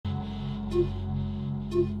One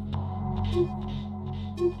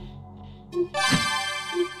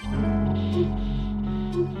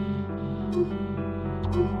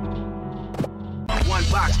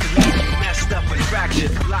box could leave you messed up and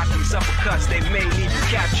fractured. Lock these uppercuts, they may need to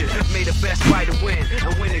capture. May the best fighter win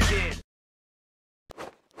and win again.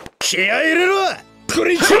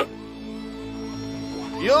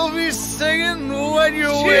 You'll be singing when you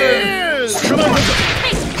win!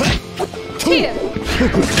 Here!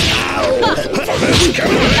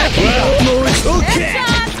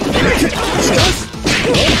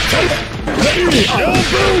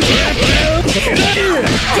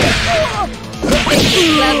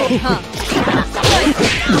 Level, huh?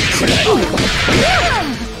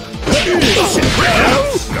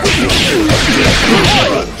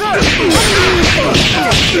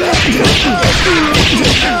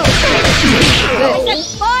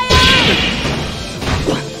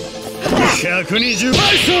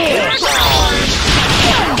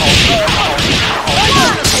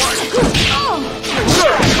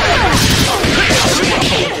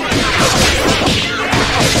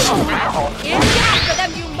 After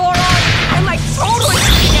them, you moron! I'm like totally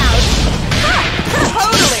freaking out!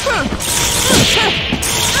 Totally!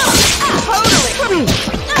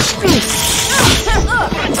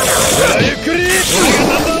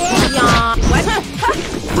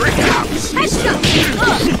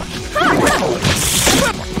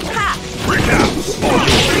 What? Brick house! Brick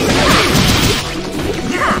house!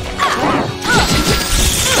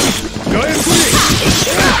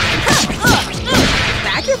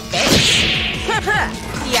 Back your face!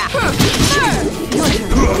 Yeah!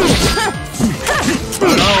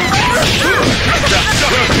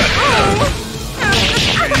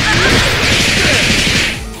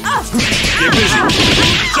 Get busy!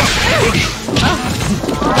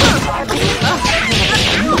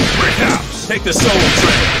 Brick house! Take the soul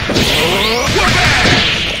train!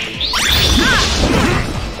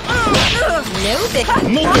 No big.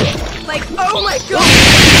 Like, oh my god!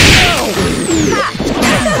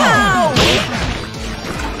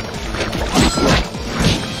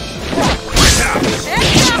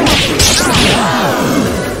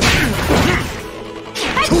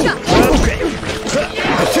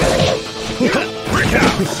 Brick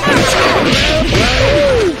house!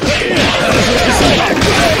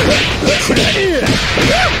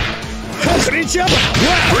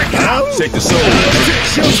 Brick house! Take the soul!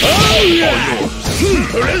 All yours!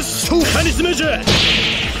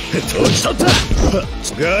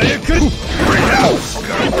 Brick house!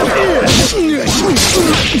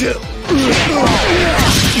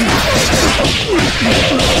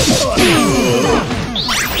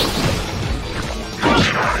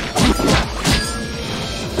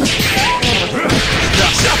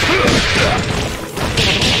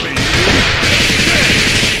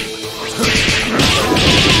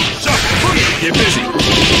 Get busy!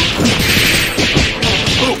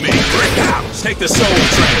 Boot me! Brick house! Take the soul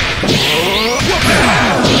train!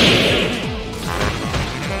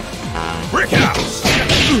 Brick house!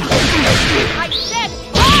 I said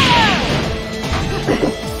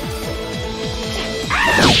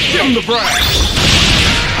Give him the brass!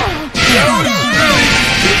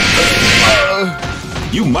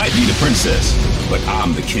 You might be the princess, but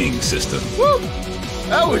I'm the king, sister. Woo!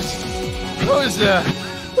 That was,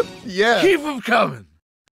 yeah. Keep them coming.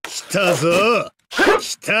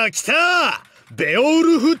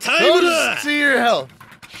 Go see your health.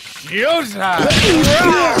 Showtime.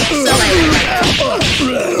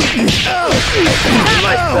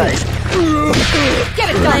 get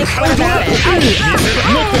it done! What about it?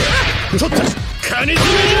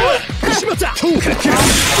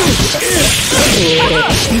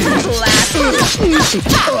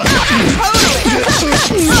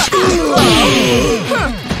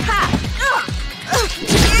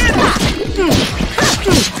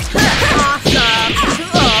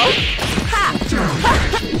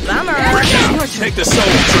 Bummer. Take the soul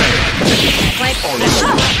train! Like,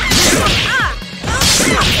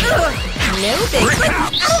 no big. I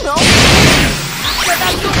don't know. But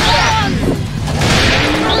that's the one.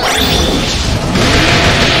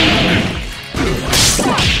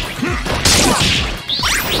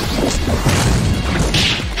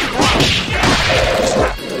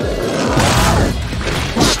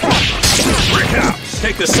 Brick house!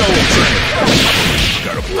 Take the soul train!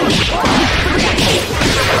 Gotta blow it.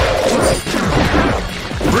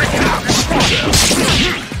 Brick house!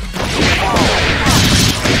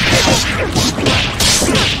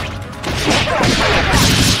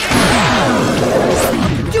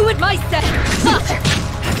 Do it myself. Downtown!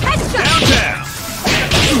 Headshot.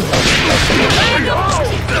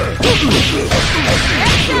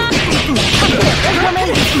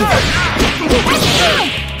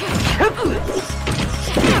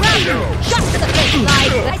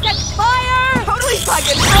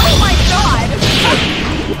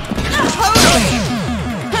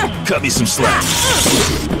 cut me some slack.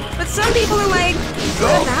 But some people are like,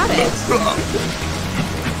 what about it?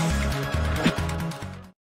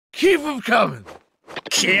 Keep them coming.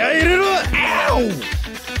 Ow!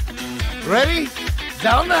 Ready?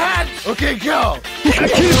 Down the hatch. Okay, go.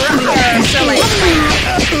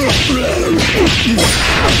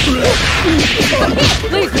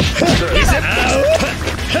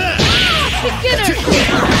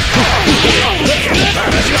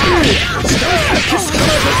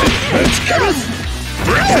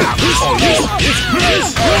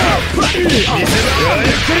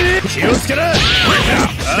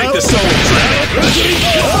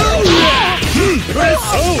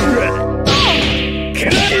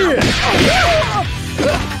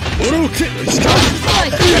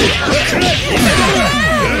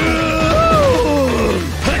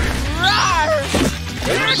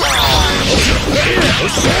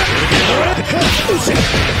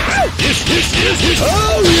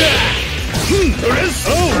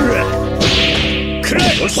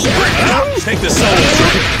 Take the soul Take the soul.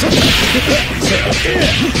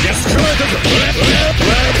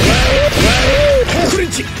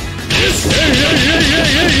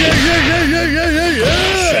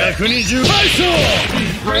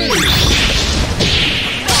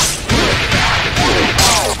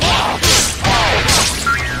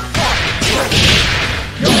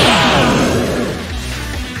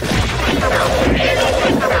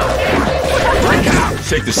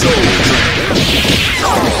 Take the soul.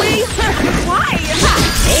 Wait, why?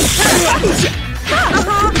 Classic.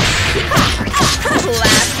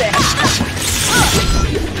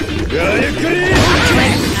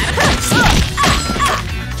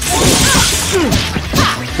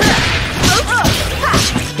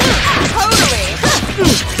 Totally.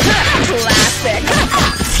 Classic.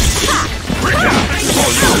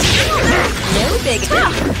 No big.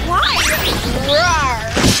 Why? Roar.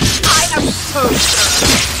 I am so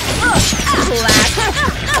classic.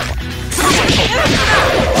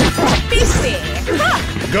 Beastie.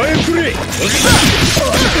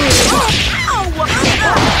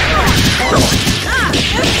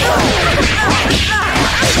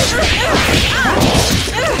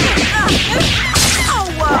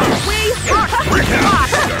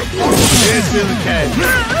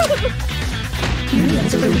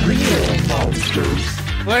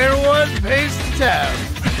 Player one pays the tab.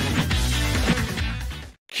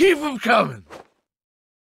 Keep them coming.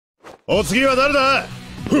 お次は誰だ？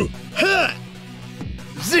ふっは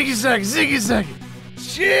Ziggy zag, ziggy zag.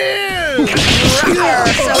 Chill.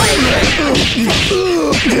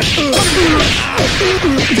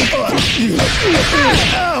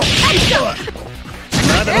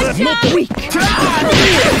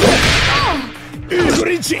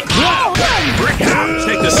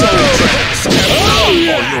 Take the soul.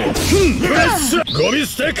っゴミ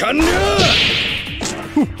捨て完了。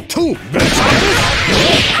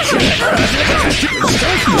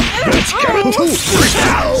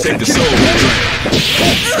Take the soul.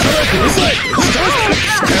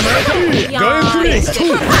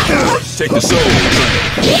 Take the soul.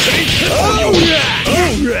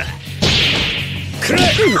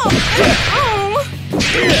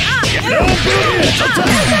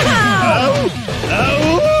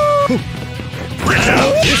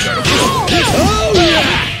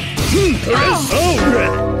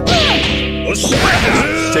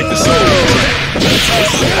 Take the soul.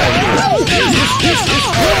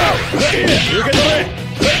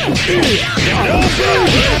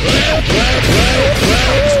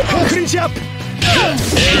 Clinch up.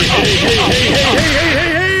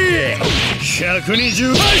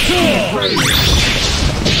 120倍速。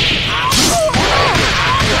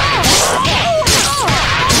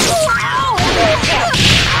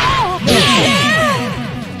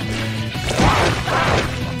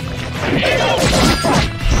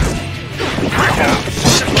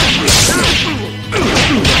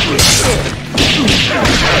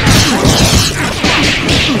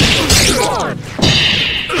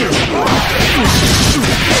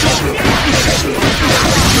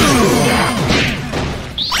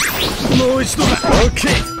もう一度だ。オッケ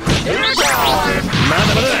ー。まだ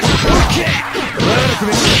まだ。オッケー。悪くね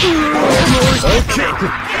え。オッケー。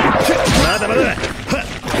まだまだ。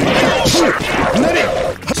何？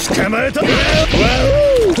捕まえた。わ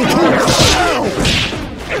お。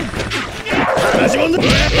始まんだ。わ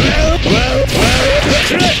お。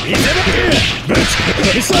くらい。見せろ。ぶち。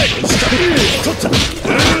ミサイル。取った。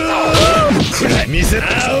くらい。見せろ。よ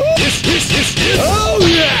しよしよし。おう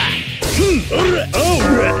や。おらお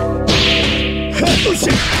ら。よし。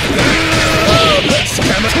捕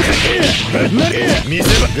まえた。見せ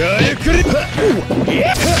ろ。ごゆっくり。くら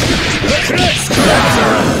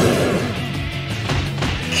い。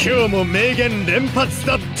今日も名言連発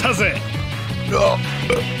だったぜ。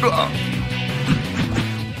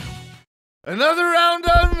Another round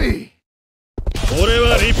on me. 俺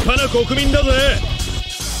は立派な国民だぜ。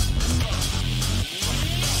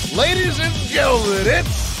Ladies and gentlemen, it's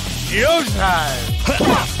showtime.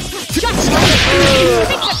 Pick up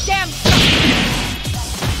damn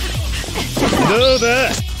どうだ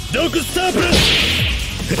ドクスタープラス。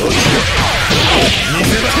見せ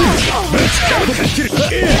場ぶちか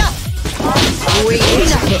ける。これい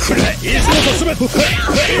つもとすべ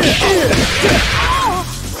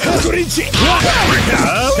グリンチ。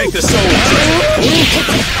 Take the soul.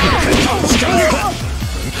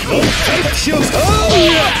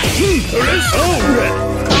 ヤ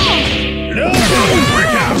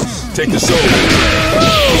Take the soul.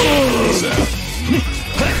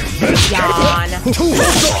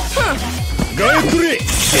 ガイクリ。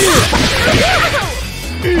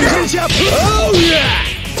ジャンプ。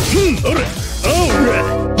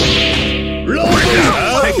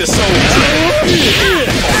Take the soul.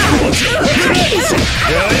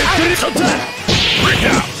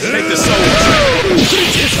 Take the soul.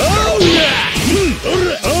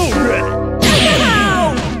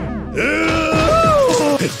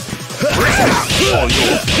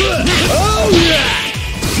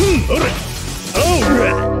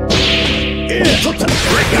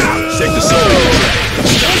 Take the soul.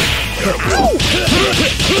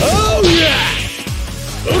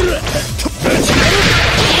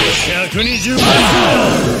 120万。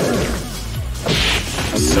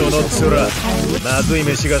その面、まずい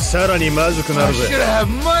飯がさらにまずくな I るぜ。 should have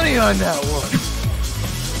money on that one.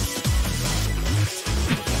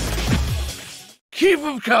 Keep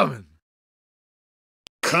them coming.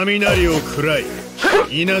 雷を食らい、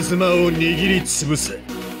稲妻を握りつぶせ。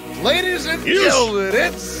 Ladies and gentlemen,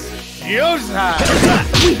 it's showtime.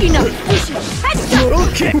 Enough pushing. Let's go. オッ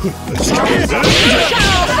ケー。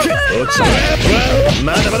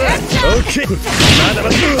まだまだ。オッケー。まだま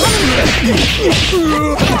だ。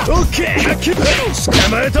オッケー。捕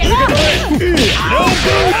まえた。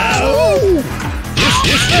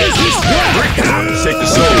Take the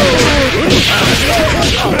soul.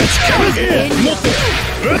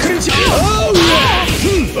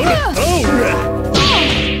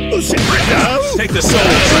 Take the soul.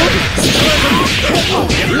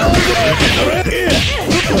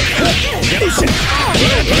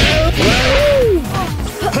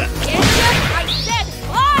 I said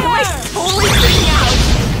fire. Totally freaking out.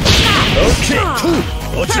 Okay.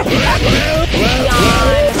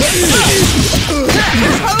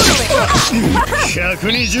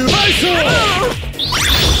 120倍走。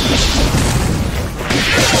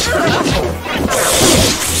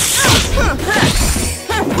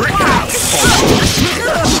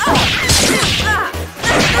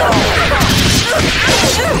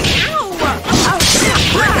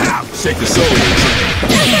Take the soul.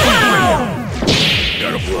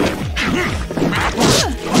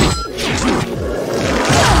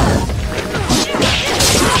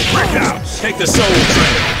 Take the soul.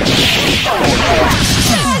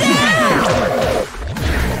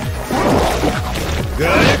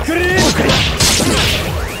 Take the soul.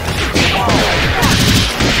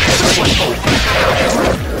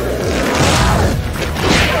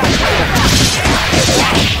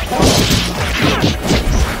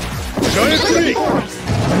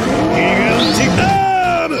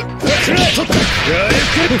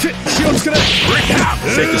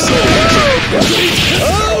 Take the soul.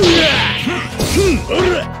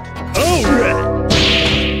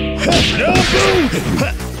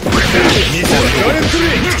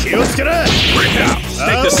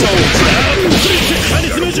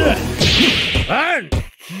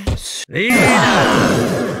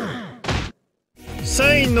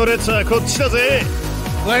 サインの列はこっちだぜ。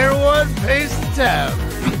 Player one pays the tab.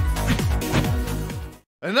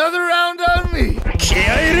 Another round on me. 気合い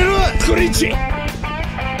入れろグリンチ。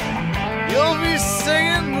 You'll be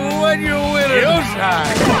singing when you win it. Showtime.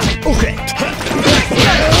 Okay.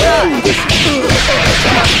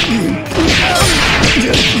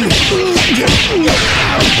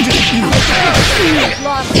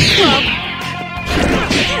 Lost club.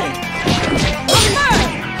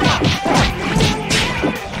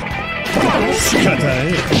 仕方ない。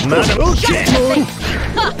まだ OK。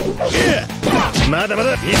まだま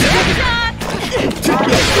だ。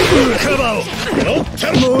カバーを。乗っ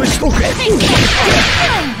たもう一回。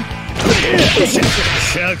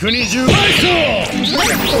120倍走。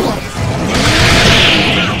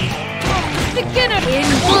 Beginner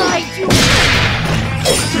invite you.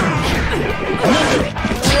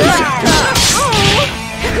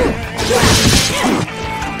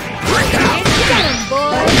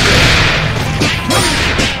 Boy.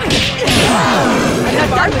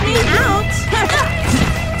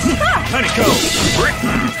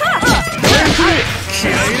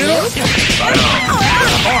 Arms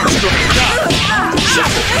go.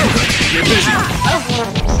 Shuffle. Get busy.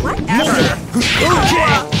 Whatever.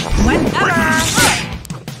 Whatever.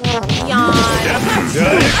 Yawn.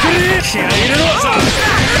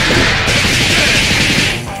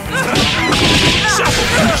 Shuffle.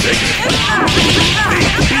 Shake it.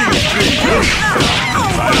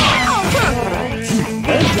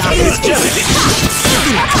 It's jelly.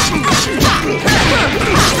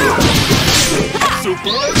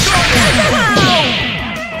 Super.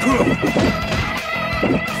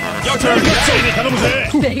 Your turn.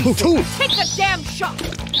 Take the damn shot.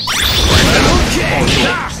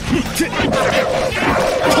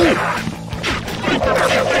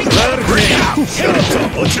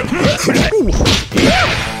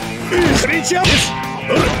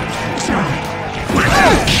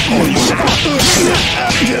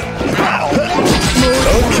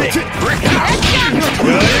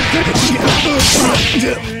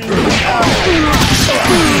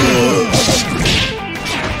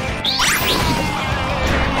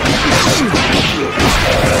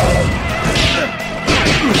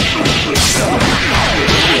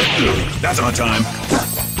 That's on time.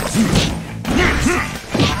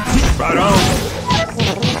 Right on.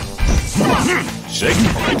 Shake.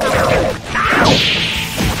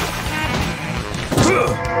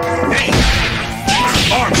 Hey.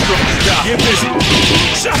 Arm stroke. Get busy.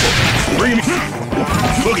 Shuffle. Bring me.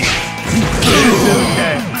 Boogie.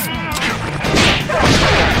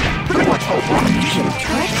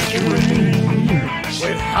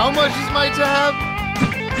 Wait, how much is my tab?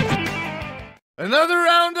 Another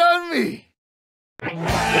round on me!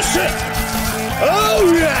 That's it!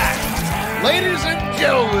 Alright! Ladies and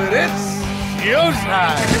gentlemen, it's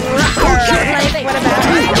showtime! Okay. What about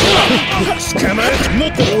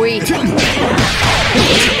Wait.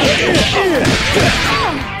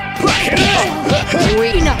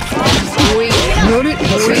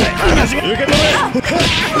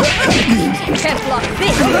 Can't block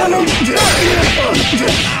this.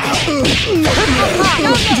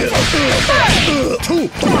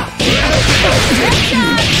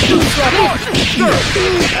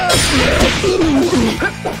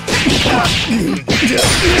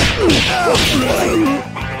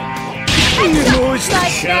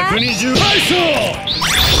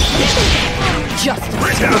 Just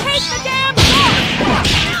take the damn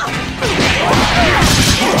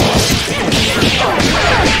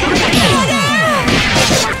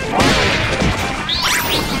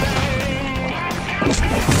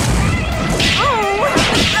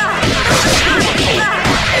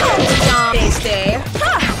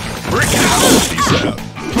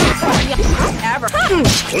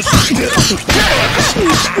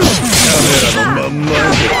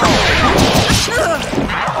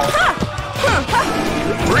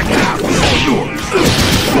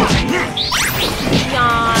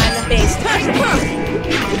Yawn base.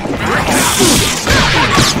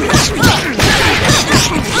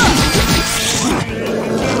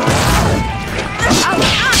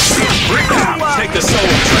 Take the soul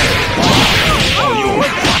train. All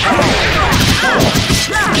yours.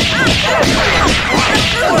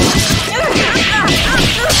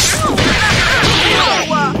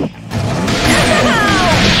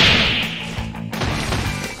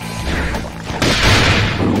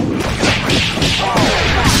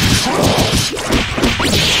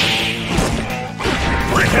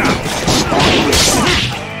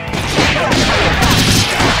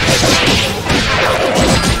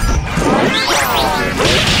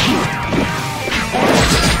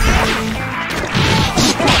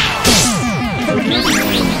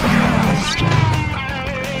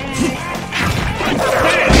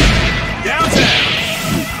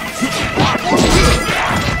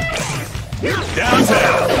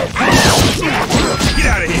 Downtown! Get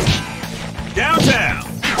out of here! Downtown!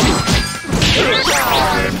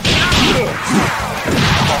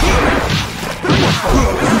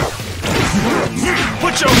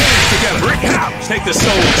 Put your hands together! Brick house! Take the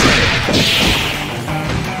soul train!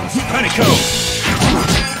 Honeycomb!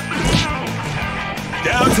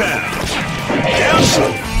 Downtown!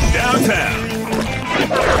 Downtown!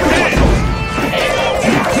 Hey!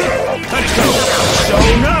 Honeycomb!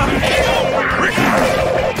 Showing up! Brick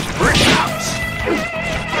house!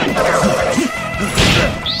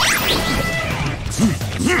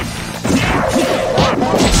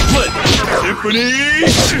 Split! Symphony!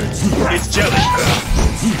 It's jelly!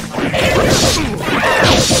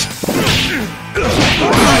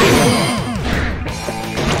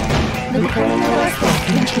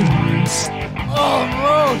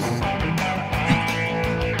 Almost!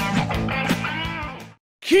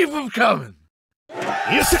 Keep them coming!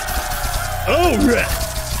 Yes, sir! Alright!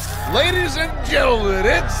 Ladies and gentlemen,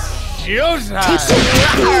 it's showtime!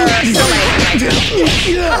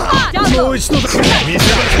 もう一度だ。見せ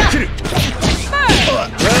場かける。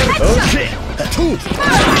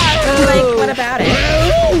Like, what about it?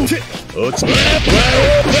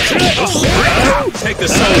 Take the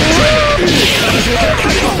soul.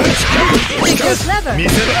 You're clever. 見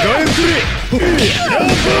せ場ごゆっくり。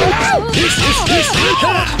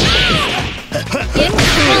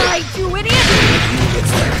 Inside, you idiot!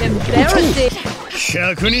 Embarrassing.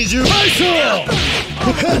 120倍速。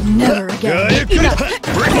 Never ご again. ゆっくり。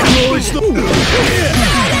もう一度。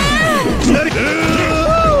何？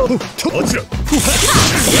落ちろ。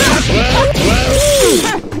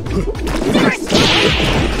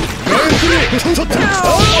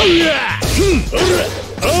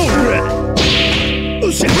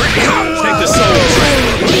Take the soul.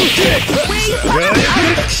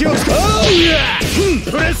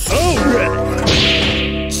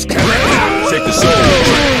 Take the soul.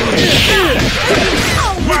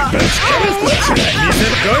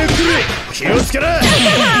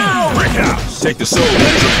 Break out. Take the soul.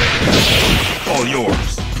 All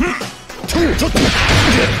yours. Break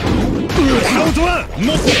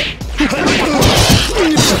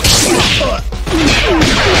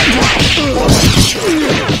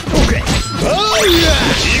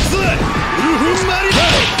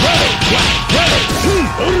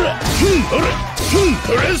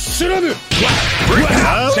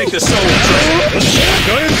out. Take the soul.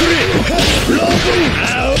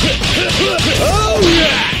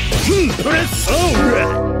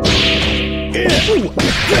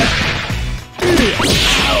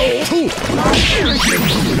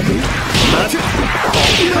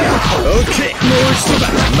 Okay, もう一度だ。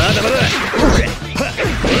まだまだ。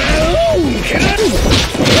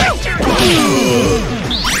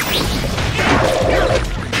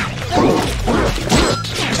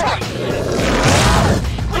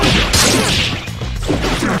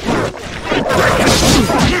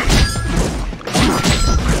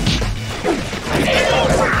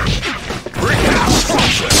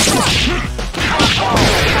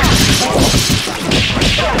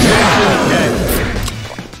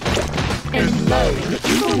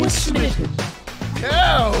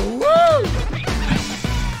Oh, woo!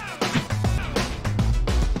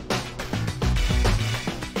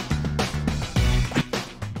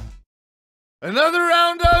 Another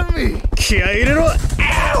round on me! 気合い入れろ。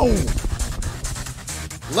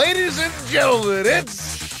Ladies and gentlemen,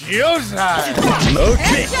 it's showtime!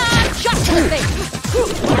 Okay. Shot to the face.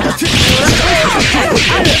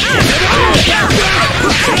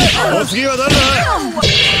 お次は誰だ。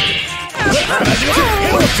捕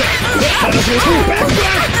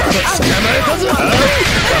まえたぞ。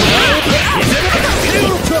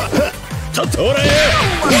ちょっとおらえ。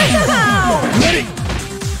何？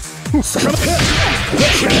捕まえ。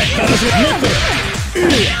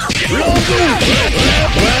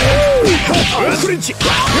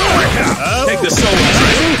Take the soul.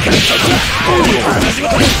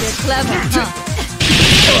 You're clever, huh?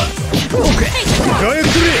 ごゆっく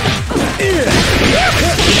り。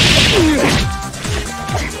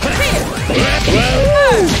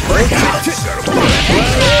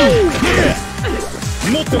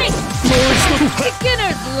もっと。もう一度。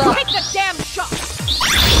 Beginner's luck. Take the damn shot.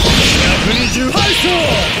 120倍速。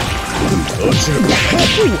落ちろ。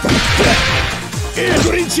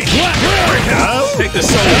グリンチ。Take the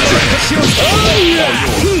soul.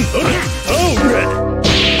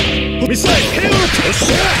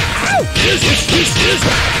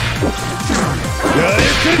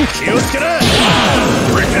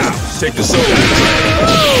 Break out. Take the soul.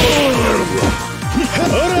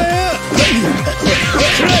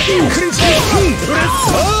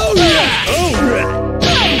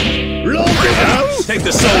 Take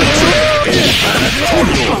the soul.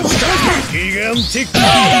 Gigantic.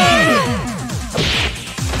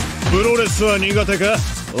 プロレスは苦手か、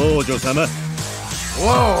王女様。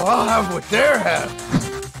 Whoa, I'll have what they're having.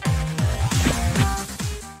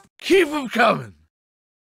 Keep them coming.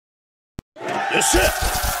 Yes, sir.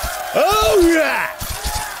 Oh, yeah.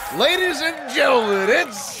 Ladies and gentlemen,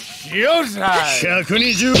 it's showtime.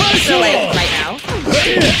 120倍速。 So late right now.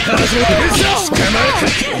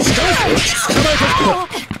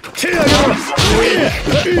 手上げろ。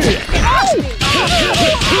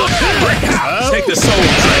 Take the soul.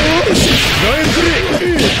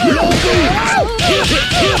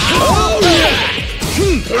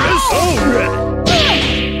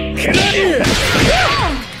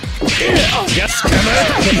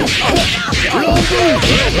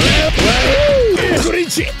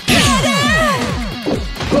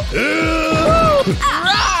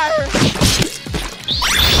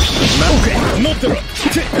 ってろ。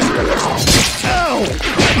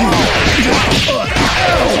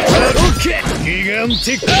OK!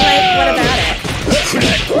 Gigantic! Like, what about it?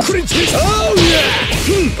 Cringe! Oh yeah!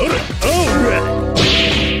 Alright!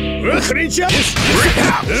 Cringe up!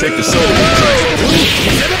 Take the soul.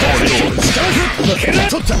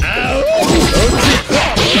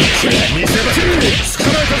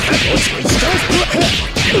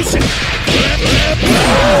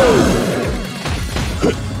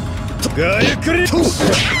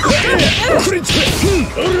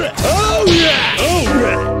 Oh yeah!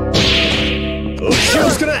 Alright! Like,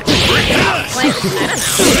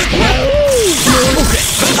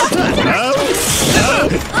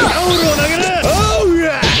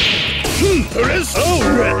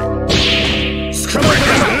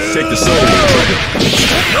 Take the soul.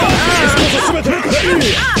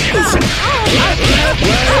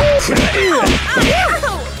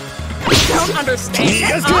 I don't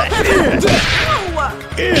understand. Ow!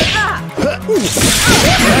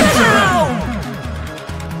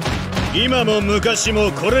 今も昔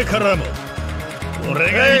もこれからも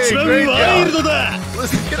俺が一番ワイルドだ。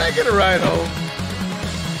 Listen, can I get a ride home?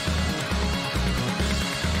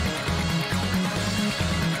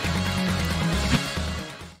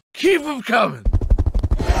 Keep them coming.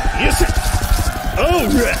 Yes, sir. All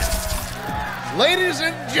right. Ladies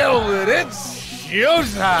and gentlemen, it's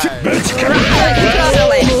showtime.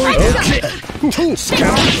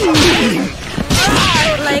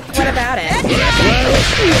 Like, what about it?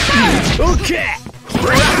 Okay.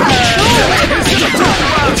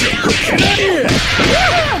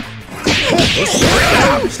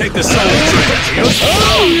 Take the soul.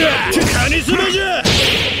 Oh yeah.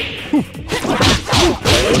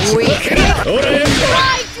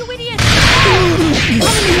 Right, you idiot!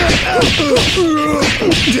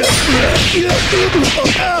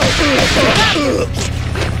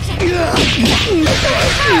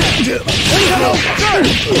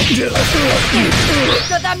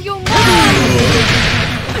 So damn you more!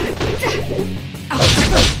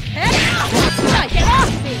 Get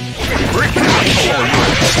off me!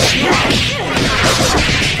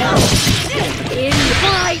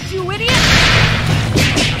 Inside, you idiot!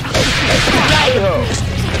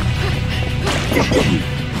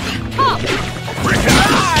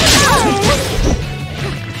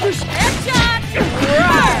 Headshot!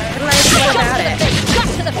 Like, what about it? Shot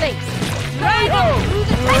to the face! Right through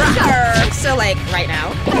the face! So, like, right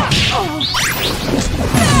now?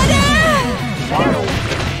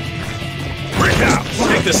 Break out.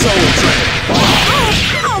 Take the soul train.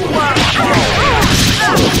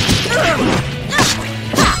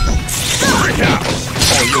 Break out.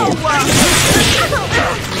 All yours.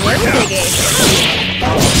 You're biggie.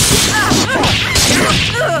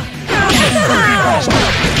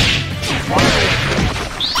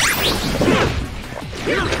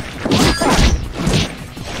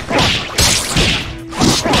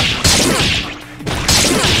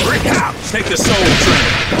 Break out. Take the soul train.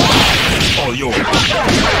 All yours.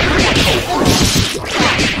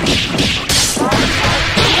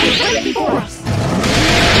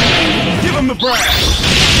 Give him the brass.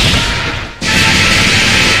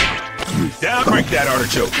 Down, crank that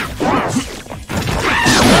artichoke.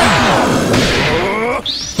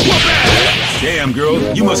 Damn, girl,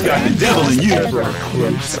 you must got the devil in you.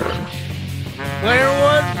 Player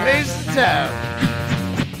one pays the tab.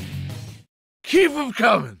 Keep them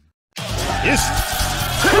coming. Yes.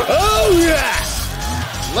 Oh yeah.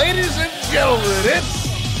 Ladies and gentlemen, it's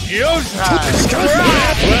showtime.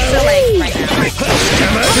 So, like, right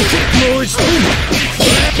now?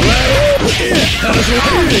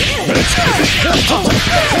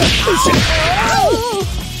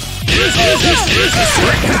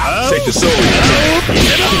 Take the soul.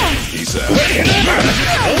 Peace out.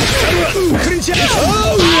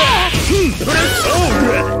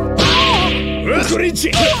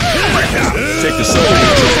 Take the soul.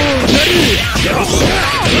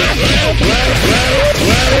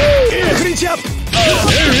 Clinch up.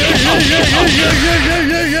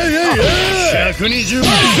 120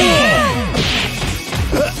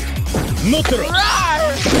乗ってろ。 I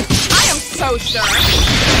am so sure.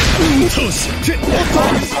 そして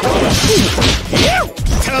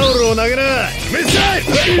タオルを投げな。ミサイル。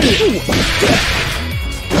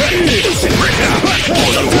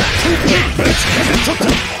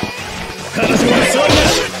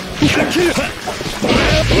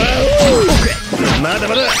まだ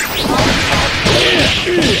まだ。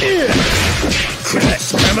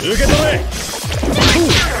受け止め。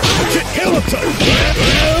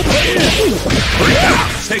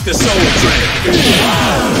Take the soul train.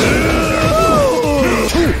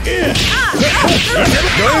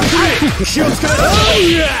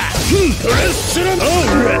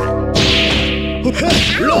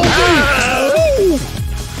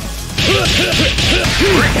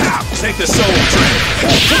 Take the soul train.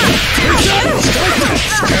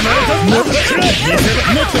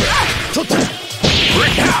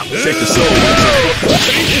 Brick out. Take the soul train.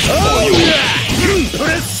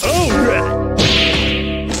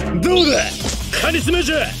 どうだカリスマ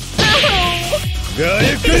じゃご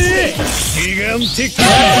ゆっくりギガンティック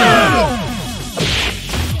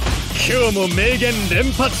今日も名言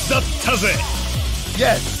連発だったぜ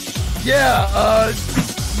Yes. Yeah,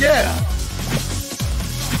 yeah.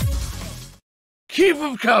 Keep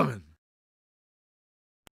them coming.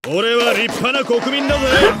 俺は立派な国民だぜ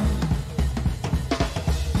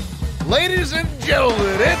Ladies and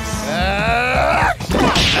gentlemen, it's...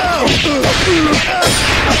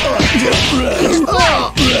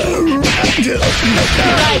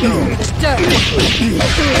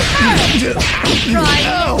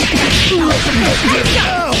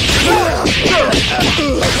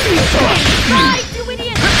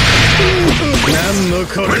何の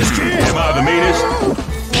これ Am I the meanest?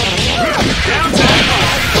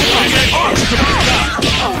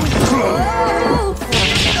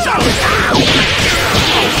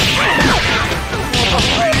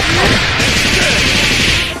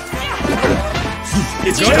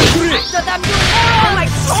 It's going So that you're like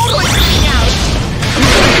totally freaking out.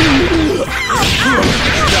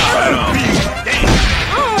 right on.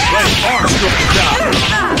 Let arms go down.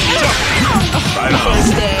 Right on.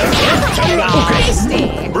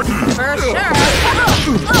 Tasty. For sure.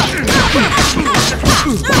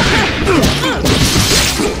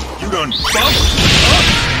 You done bump up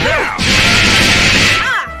now.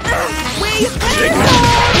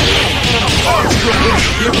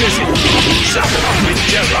 You're busy.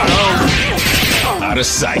 Get right on. Out of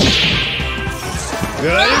sight. ご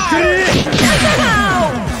ゆっくり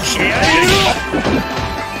気合い入れろ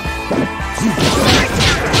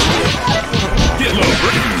Get low,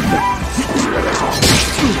 Brick.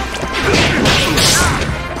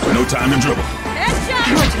 No time to dribble.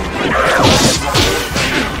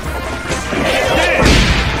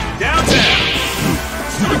 Downtown.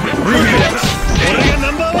 Bring it up. 俺がナ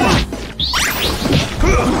ンバーワン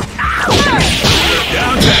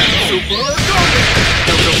Downtown. Super.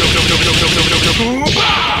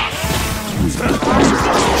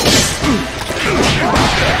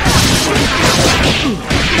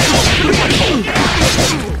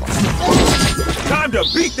 Time to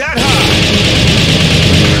beat that high.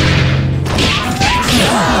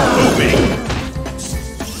 Moving.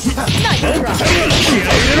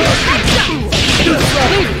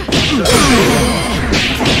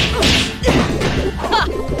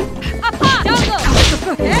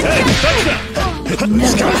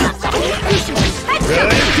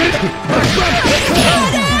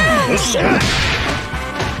よっしゃ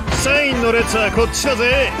サインの列はこっちだ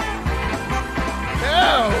ぜ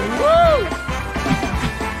Oh, whoa.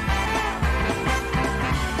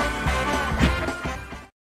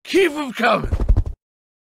 Keep them coming.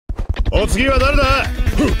 お次は誰だ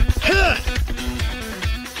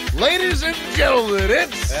Ladies and gentlemen,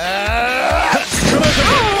 it's...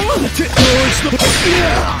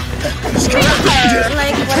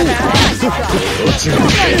 Like, what about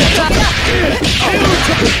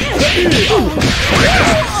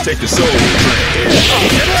Take the soul.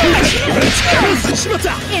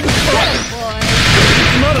 Incredible, boy.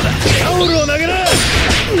 まだだタオルを投げな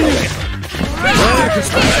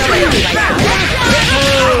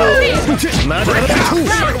まだだ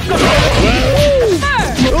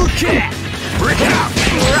オッケー Brick out.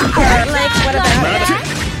 Like, what about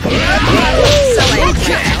So, like,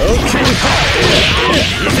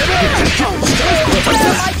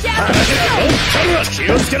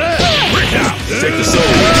気をつけな Brick out. Take the soul.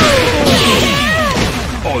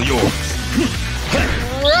 All yours.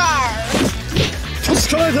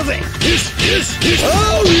 捕まえたぜよしよしよしお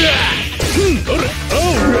うやおらお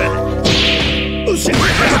らおっしゃ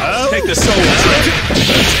Take the soul.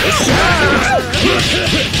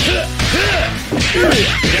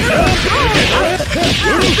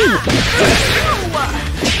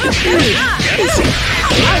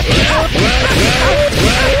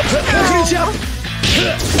 Good job.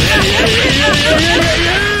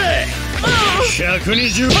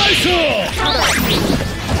 120倍速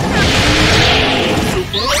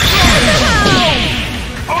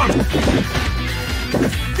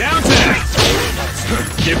Downtown.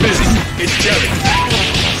 Get busy. It's jelly.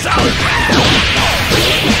 Solid.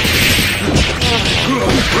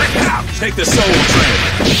 Brick out. Take the soul train.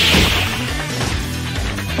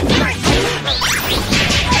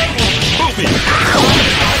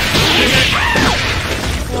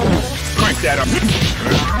 that up.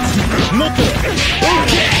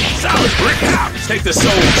 Okay, solid brick house. Take the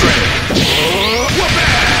soul train.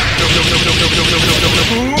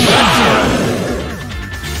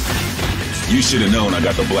 You should have known I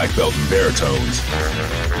got the black belt in baritones.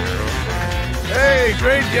 Hey,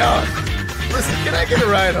 great job. Listen, can I get a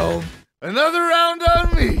ride home? Another round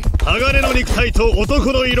on me. 鋼の肉体と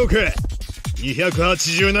男の色気。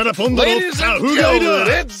287ポンドのタフガイだ。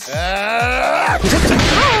 it's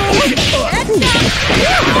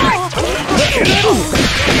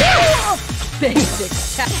Basic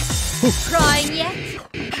test. Crying yet?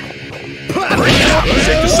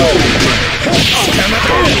 Take the soul train.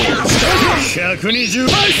 120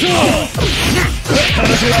倍速。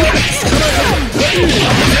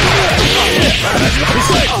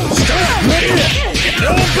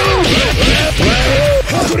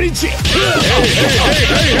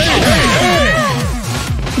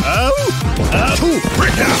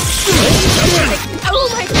 Oh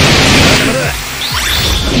my god!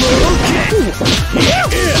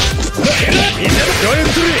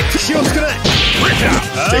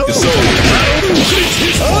 Take the soul.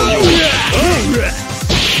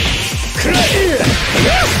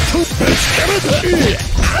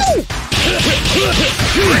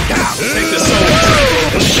 Take the soul.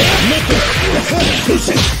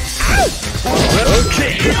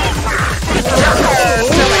 Okay.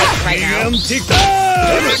 Right now.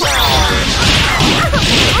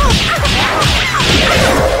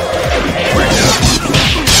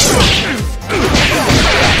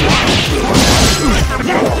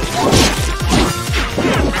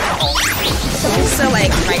 So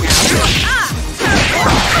like right now.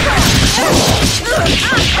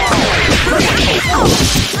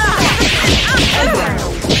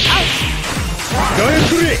 Go ahead,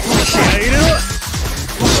 three.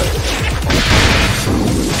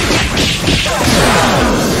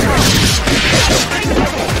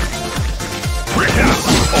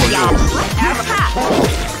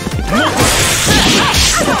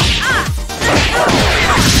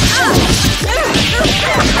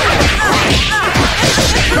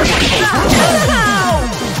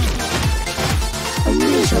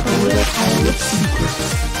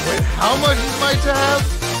 Wait, how much is my tab?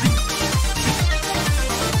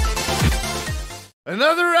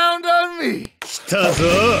 Another round on me. 来たぞ。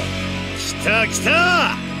来た来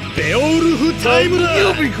た。ベオルフタイムだ。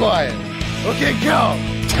 You be quiet. Okay, go.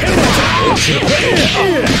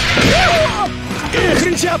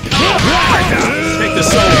 Clinch up. Take the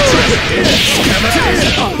soul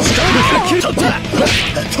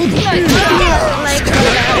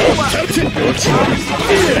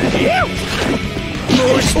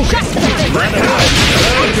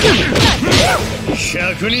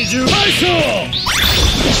Classic.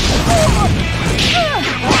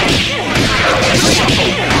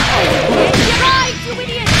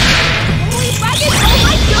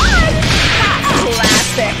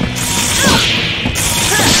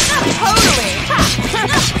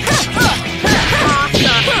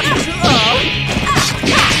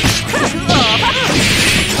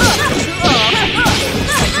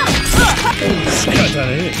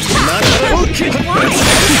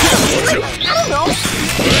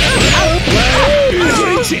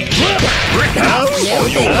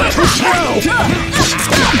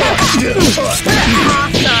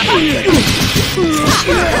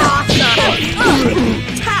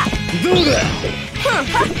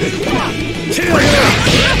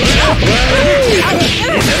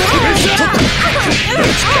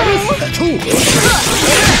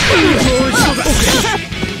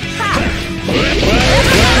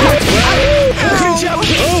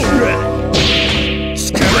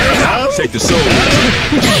 Take the soul.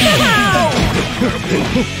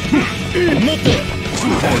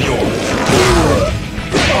 On yours.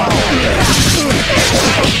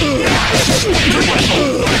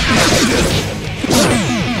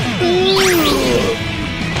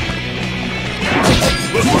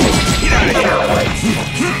 Get out of here.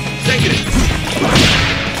 Take it.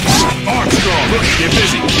 Armstrong, get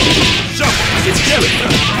busy. Shuffle, get together.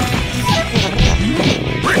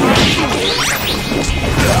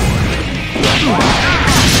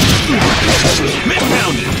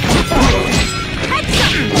 Mid-pounded.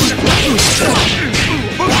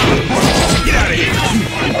 Get out of here.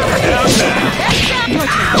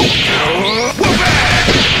 Downtown. Whoop back.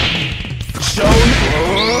 Show me.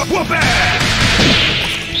 Whoop back.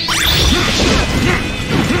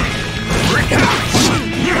 Brick house.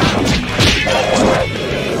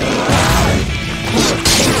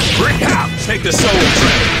 Brick house. Take the soul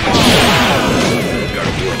train.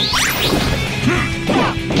 Gotta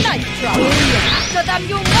Nice try. After them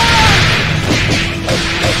you run.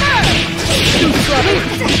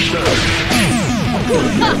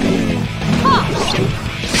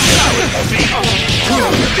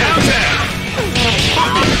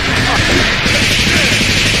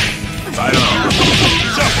 Fight on.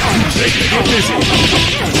 Get busy.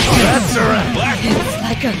 That's alright. It's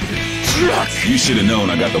like a truck. You should have known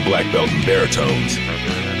I got the black belt in baritones.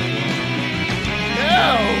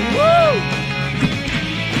 Yeah, woo!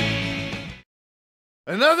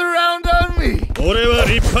 Another round on me. 俺は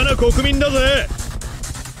立派な国民だぜ。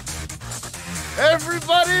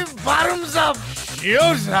 Everybody, bottoms up.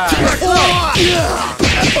 Showtime.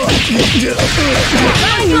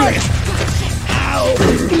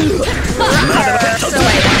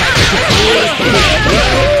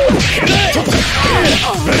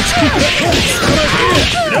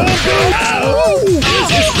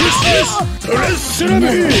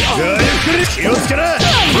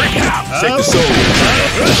 Take the soul.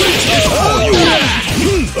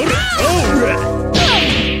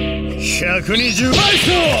 120倍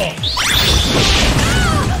速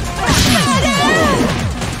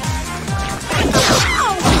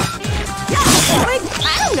Like,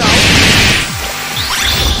 I don't know.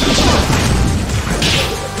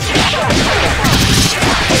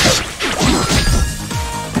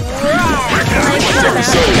 Take the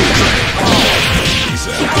soul.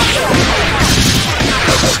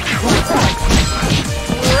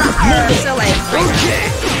 So like,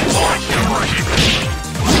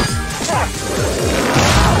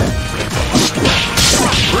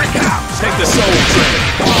 Take the soul train.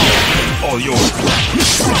 All yours.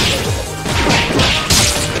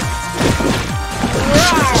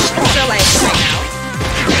 so like right now.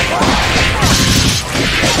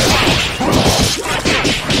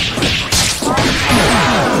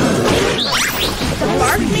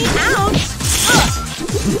 Bark me out.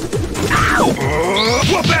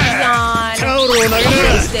 What bad? On タオルを投げな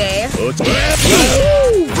Tuesday. おつ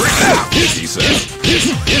He says.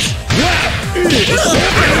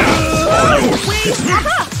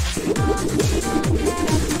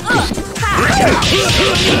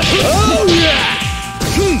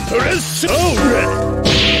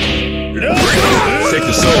 Take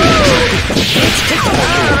the soul.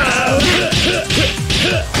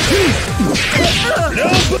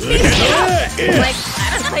 Like,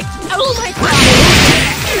 I don't like, oh my god.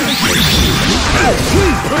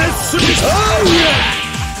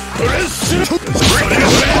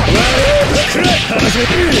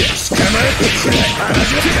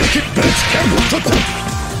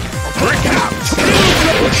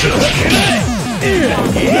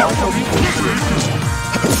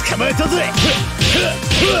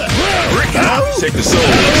 Take the soul.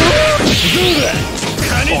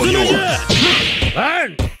 All yours.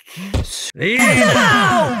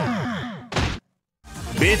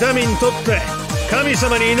 ビタミン取って神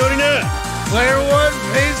様に祈りな Player one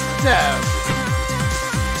pays the tab.